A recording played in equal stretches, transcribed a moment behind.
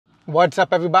What's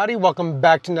up, everybody? Welcome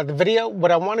back to another video.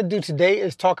 What I want to do today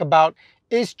is talk about,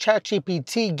 is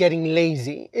ChatGPT getting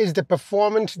lazy? Is the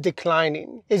performance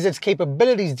declining? Is its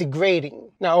capabilities degrading?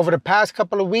 Now, over the past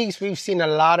couple of weeks, we've seen a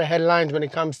lot of headlines when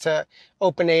it comes to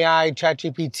OpenAI,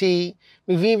 ChatGPT.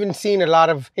 We've even seen a lot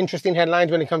of interesting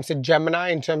headlines when it comes to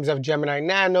Gemini in terms of Gemini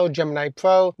Nano, Gemini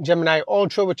Pro, Gemini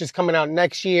Ultra, which is coming out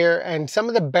next year, and some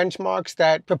of the benchmarks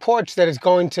that purports that it's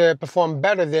going to perform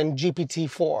better than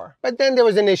GPT-4. But then there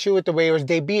was an issue with the way it was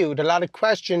debuted. A lot of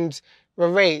questions were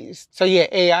raised. So yeah,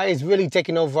 AI is really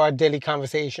taking over our daily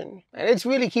conversation. And it's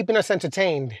really keeping us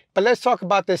entertained. But let's talk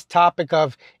about this topic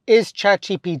of, is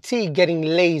ChatGPT getting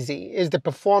lazy? Is the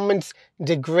performance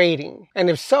degrading? And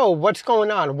if so, what's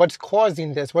going on? What's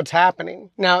causing this? What's happening?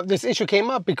 Now, this issue came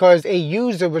up because a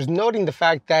user was noting the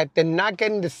fact that they're not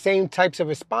getting the same types of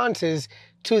responses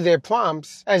to their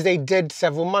prompts as they did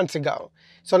several months ago.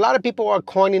 So a lot of people are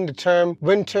coining the term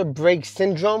winter break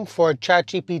syndrome for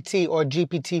ChatGPT or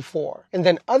GPT-4. And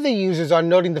then other users are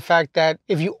noting the fact that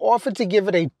if you offer to give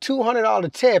it a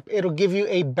 $200 tip, it'll give you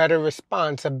a better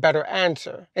response, a better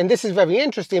answer. And this is very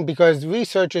interesting because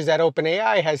researchers at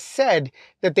OpenAI has said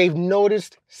that they've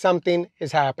noticed something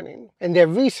is happening and they're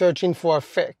researching for a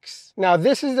fix. Now,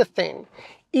 this is the thing.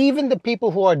 Even the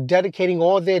people who are dedicating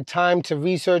all their time to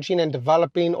researching and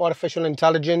developing artificial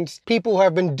intelligence, people who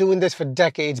have been doing this for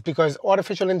decades, because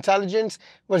artificial intelligence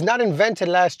was not invented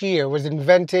last year. It was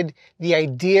invented, the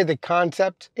idea, the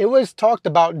concept. It was talked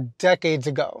about decades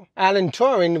ago. Alan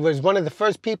Turing was one of the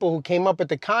first people who came up with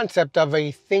the concept of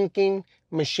a thinking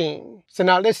machine. So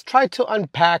now let's try to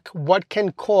unpack what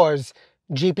can cause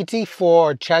GPT-4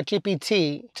 or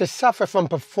ChatGPT to suffer from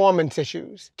performance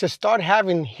issues, to start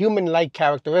having human-like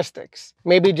characteristics.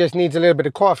 Maybe it just needs a little bit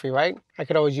of coffee, right? I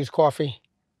could always use coffee.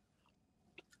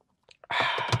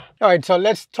 All right, so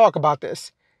let's talk about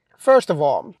this. First of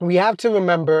all, we have to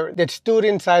remember that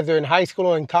students either in high school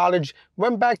or in college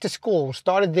went back to school,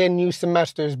 started their new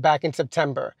semesters back in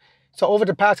September. So over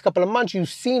the past couple of months, you've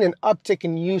seen an uptick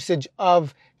in usage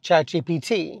of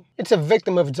ChatGPT. It's a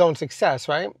victim of its own success,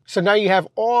 right? So now you have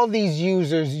all these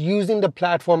users using the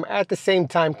platform at the same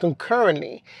time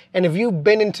concurrently. And if you've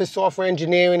been into software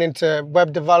engineering, into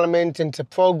web development, into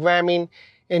programming,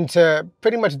 into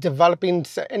pretty much developing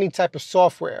any type of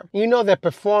software, you know that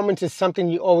performance is something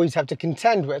you always have to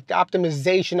contend with. The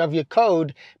optimization of your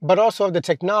code, but also of the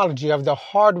technology, of the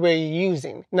hardware you're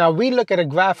using. Now, we look at a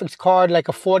graphics card like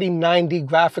a 4090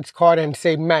 graphics card and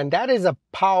say, man, that is a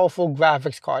powerful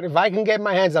graphics card. If I can get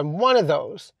my hands on one of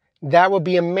those, that would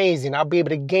be amazing. I'll be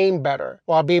able to game better,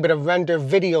 or I'll be able to render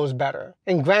videos better.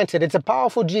 And granted, it's a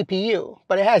powerful GPU,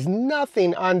 but it has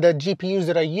nothing on the GPUs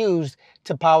that are used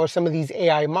to power some of these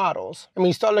AI models. I mean,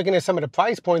 you start looking at some of the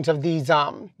price points of these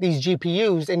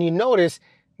GPUs, and you notice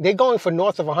they're going for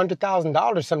north of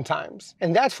 $100,000 sometimes.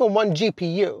 And that's for one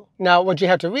GPU. Now, what you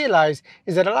have to realize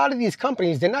is that a lot of these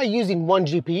companies, they're not using one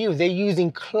GPU. They're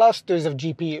using clusters of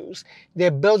GPUs.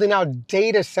 They're building out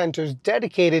data centers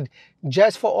dedicated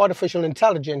just for artificial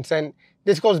intelligence. And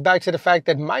this goes back to the fact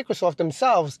that Microsoft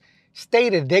themselves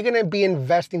stated they're going to be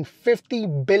investing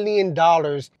 $50 billion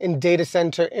in data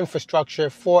center infrastructure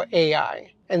for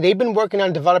AI. And they've been working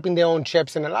on developing their own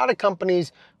chips. And a lot of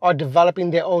companies are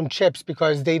developing their own chips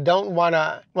because they don't want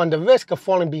to run the risk of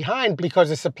falling behind because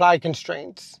of supply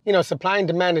constraints. You know, supply and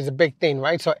demand is a big thing,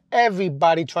 right? So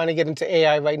everybody trying to get into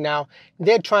AI right now,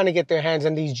 they're trying to get their hands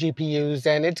on these GPUs,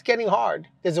 and it's getting hard.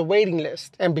 There's a waiting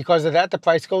list. And because of that, the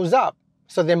price goes up.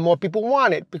 So then more people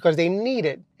want it because they need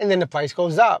it. And then the price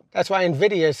goes up. That's why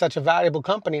NVIDIA is such a valuable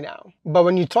company now. But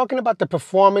when you're talking about the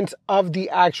performance of the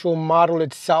actual model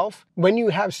itself, when you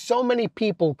have so many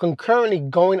people concurrently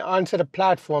going onto the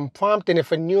platform, prompting it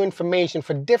for new information,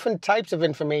 for different types of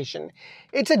information,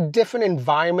 it's a different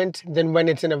environment than when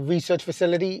it's in a research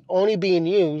facility only being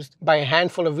used by a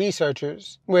handful of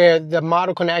researchers, where the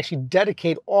model can actually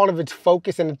dedicate all of its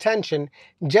focus and attention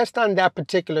just on that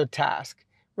particular task.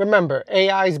 Remember,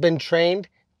 AI has been trained,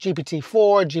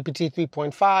 GPT-4, GPT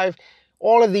 3.5,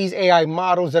 all of these AI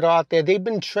models that are out there, they've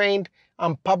been trained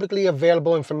on publicly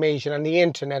available information on the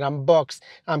internet, on books,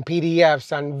 on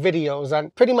PDFs, on videos,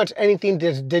 on pretty much anything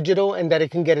that's digital and that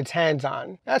it can get its hands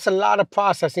on. That's a lot of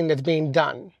processing that's being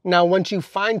done. Now, once you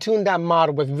fine-tune that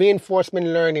model with reinforcement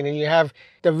learning and you have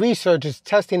the researchers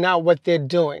testing out what they're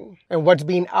doing and what's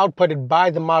being outputted by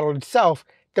the model itself,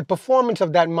 the performance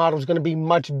of that model is going to be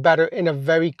much better in a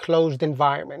very closed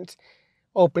environment.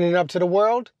 Opening up to the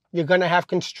world, you're going to have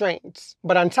constraints.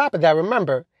 But on top of that,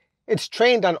 remember, it's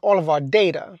trained on all of our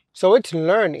data. So it's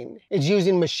learning. It's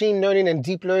using machine learning and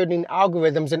deep learning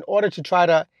algorithms in order to try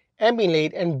to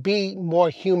emulate and be more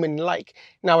human-like.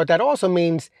 Now, what that also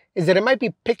means is that it might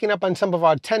be picking up on some of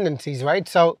our tendencies, right?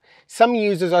 So some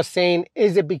users are saying,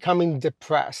 is it becoming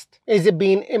depressed? Is it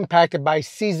being impacted by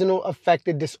seasonal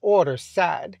affected disorder,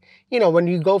 SAD? When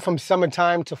you go from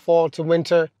summertime to fall to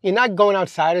winter, you're not going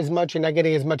outside as much, you're not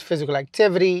getting as much physical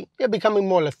activity, you're becoming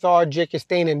more lethargic, you're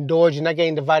staying indoors, you're not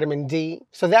getting the vitamin D.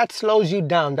 So that slows you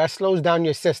down, that slows down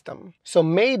your system. So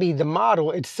maybe the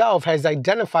model itself has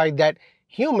identified that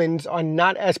humans are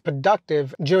not as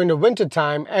productive during the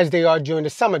wintertime as they are during the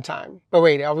summertime. But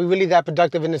wait, are we really that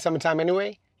productive in the summertime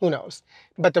anyway? Who knows?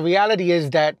 But the reality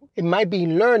is that it might be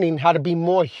learning how to be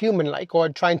more human-like or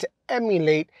trying to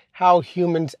emulate how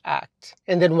humans act.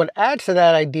 And then what adds to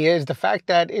that idea is the fact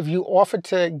that if you offer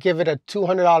to give it a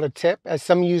 $200 tip, as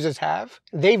some users have,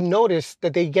 they've noticed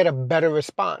that they get a better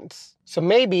response. So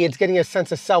maybe it's getting a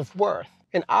sense of self-worth.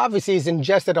 And obviously it's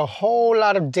ingested a whole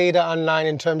lot of data online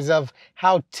in terms of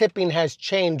how tipping has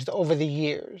changed over the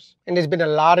years. And there's been a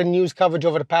lot of news coverage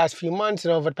over the past few months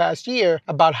and over the past year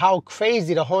about how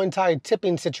crazy the whole entire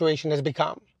tipping situation has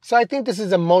become. So I think this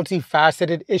is a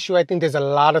multifaceted issue. I think there's a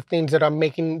lot of things that are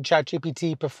making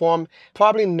ChatGPT perform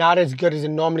probably not as good as it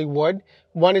normally would.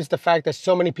 One is the fact that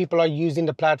so many people are using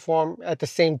the platform at the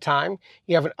same time.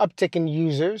 You have an uptick in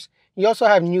users. You also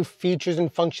have new features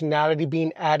and functionality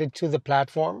being added to the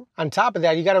platform. On top of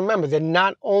that, you got to remember, they're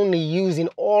not only using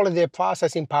all of their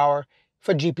processing power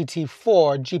for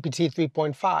GPT-4, GPT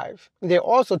 3.5. They're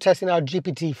also testing out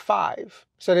GPT-5.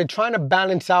 So they're trying to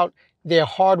balance out their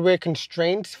hardware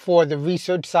constraints for the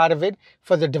research side of it,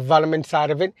 for the development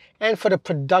side of it, and for the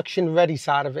production-ready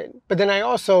side of it. But then I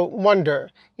also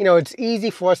wonder, it's easy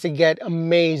for us to get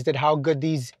amazed at how good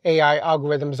these AI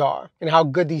algorithms are and how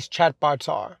good these chatbots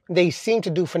are. They seem to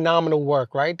do phenomenal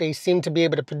work, right? They seem to be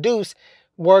able to produce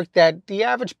work that the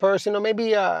average person or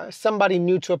maybe somebody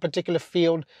new to a particular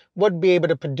field would be able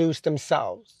to produce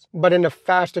themselves, but in a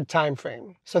faster time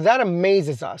frame. So that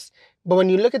amazes us. But when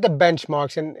you look at the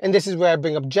benchmarks, and this is where I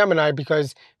bring up Gemini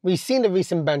because we've seen the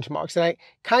recent benchmarks, and I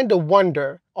kind of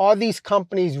wonder, are these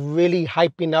companies really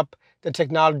hyping up the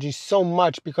technology so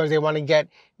much because they want to get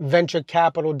venture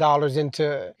capital dollars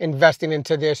into investing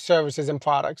into their services and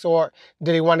products? Or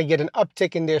do they want to get an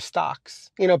uptick in their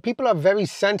stocks? People are very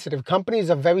sensitive.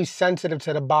 Companies are very sensitive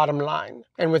to the bottom line.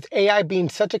 And with AI being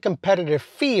such a competitive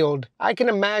field, I can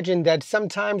imagine that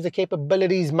sometimes the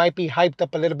capabilities might be hyped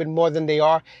up a little bit more than they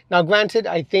are. Now, granted,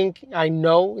 I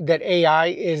know that AI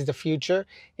is the future.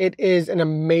 It is an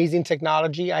amazing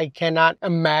technology. I cannot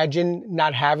imagine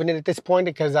not having it at this point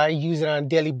because I use it on a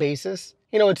daily basis.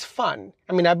 It's fun.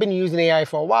 I've been using AI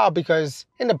for a while because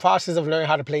in the process of learning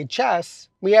how to play chess,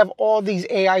 we have all these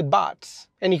AI bots.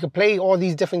 And you can play all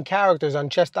these different characters on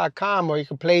chess.com, or you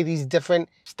can play these different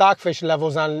stockfish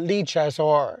levels on Chess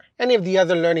or any of the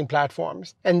other learning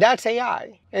platforms. And that's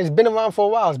AI. And it's been around for a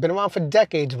while. It's been around for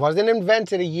decades. It wasn't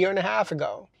invented a year and a half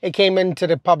ago. It came into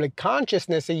the public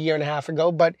consciousness a year and a half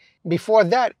ago, but before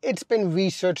that, it's been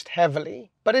researched heavily.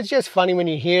 But it's just funny when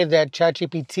you hear that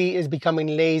ChatGPT is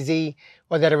becoming lazy,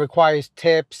 or that it requires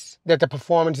tips, that the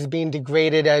performance is being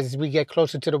degraded as we get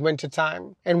closer to the winter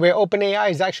time. And where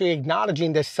OpenAI is actually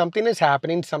acknowledging that something is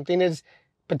happening, something is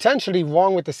potentially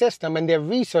wrong with the system, and they're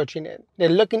researching it. They're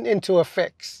looking into a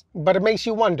fix. But it makes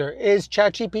you wonder, is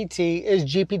ChatGPT, is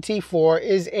GPT-4,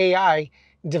 is AI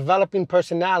developing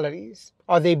personalities?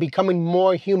 Are they becoming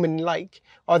more human-like?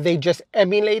 Are they just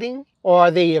emulating, or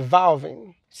are they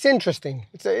evolving? It's interesting.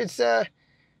 It's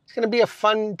going to be a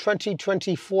fun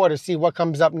 2024 to see what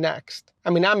comes up next.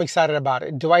 I'm excited about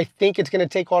it. Do I think it's going to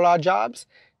take all our jobs?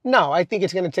 No, I think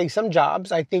it's going to take some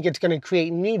jobs. I think it's going to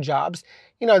create new jobs.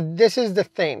 This is the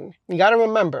thing. You got to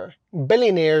remember,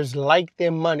 billionaires like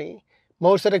their money.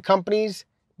 Most of the companies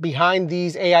behind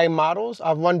these AI models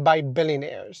are run by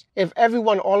billionaires. If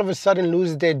everyone all of a sudden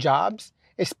loses their jobs,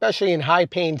 especially in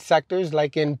high-paying sectors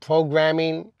like in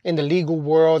programming, in the legal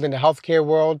world, in the healthcare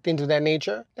world, things of that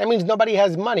nature, that means nobody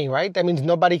has money, right? That means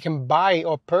nobody can buy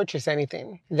or purchase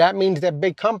anything. That means that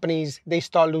big companies, they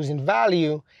start losing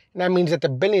value, and that means that the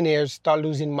billionaires start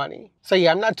losing money. So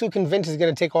yeah, I'm not too convinced it's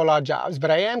going to take all our jobs,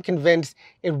 but I am convinced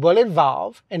it will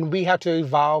evolve, and we have to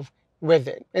evolve with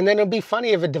it. And then it'll be funny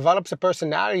if it develops a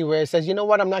personality where it says, you know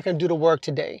what, I'm not going to do the work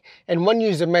today. And one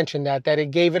user mentioned that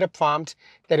it gave it a prompt,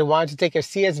 that it wanted to take a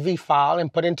CSV file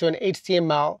and put into an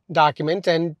HTML document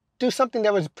and do something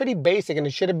that was pretty basic and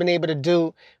it should have been able to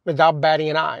do without batting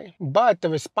an eye. But the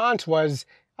response was,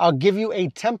 I'll give you a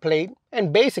template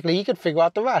and basically you could figure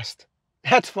out the rest.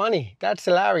 That's funny. That's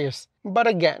hilarious. But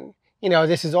again,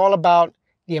 this is all about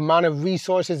the amount of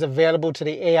resources available to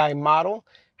the AI model,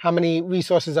 how many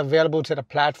resources are available to the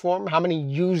platform, how many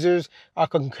users are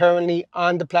concurrently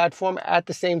on the platform at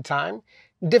the same time.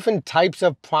 different types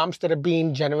of prompts that are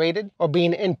being generated or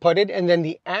being inputted, and then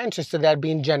the answers to that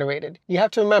being generated. You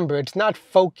have to remember, it's not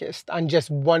focused on just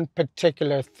one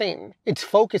particular thing. Its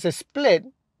focus is split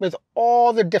with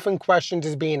all the different questions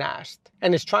it's being asked.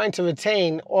 And it's trying to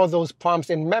retain all those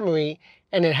prompts in memory,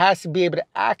 and it has to be able to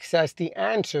access the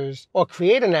answers or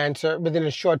create an answer within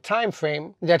a short time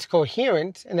frame that's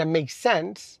coherent and that makes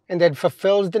sense and that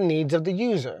fulfills the needs of the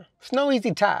user. It's no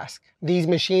easy task. These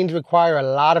machines require a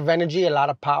lot of energy, a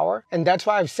lot of power, and that's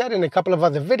why I've said in a couple of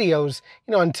other videos,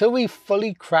 until we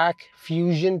fully crack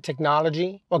fusion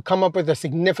technology or come up with a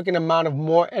significant amount of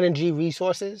more energy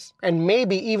resources, and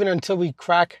maybe even until we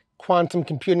crack quantum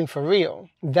computing for real,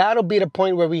 that'll be the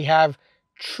point where we have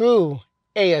true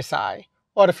ASI,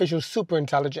 artificial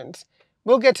superintelligence.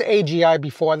 We'll get to AGI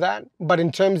before that, but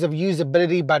in terms of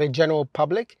usability by the general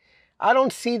public, I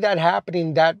don't see that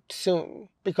happening that soon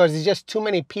because there's just too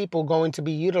many people going to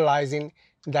be utilizing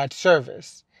that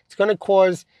service. It's going to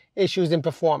cause issues in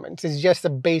performance. It's just a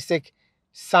basic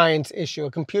science issue,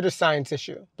 a computer science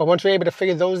issue. But once we're able to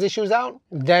figure those issues out,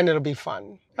 then it'll be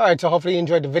fun. All right, so hopefully you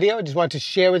enjoyed the video. I just wanted to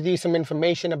share with you some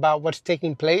information about what's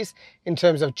taking place in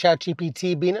terms of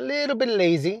ChatGPT being a little bit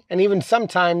lazy and even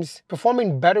sometimes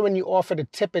performing better when you offer the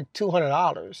tip at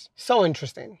 $200. So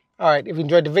interesting. All right, if you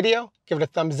enjoyed the video, give it a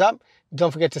thumbs up.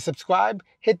 Don't forget to subscribe.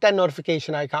 Hit that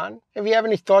notification icon. If you have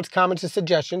any thoughts, comments, or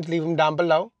suggestions, leave them down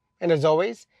below. And as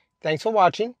always, thanks for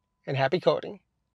watching and happy coding.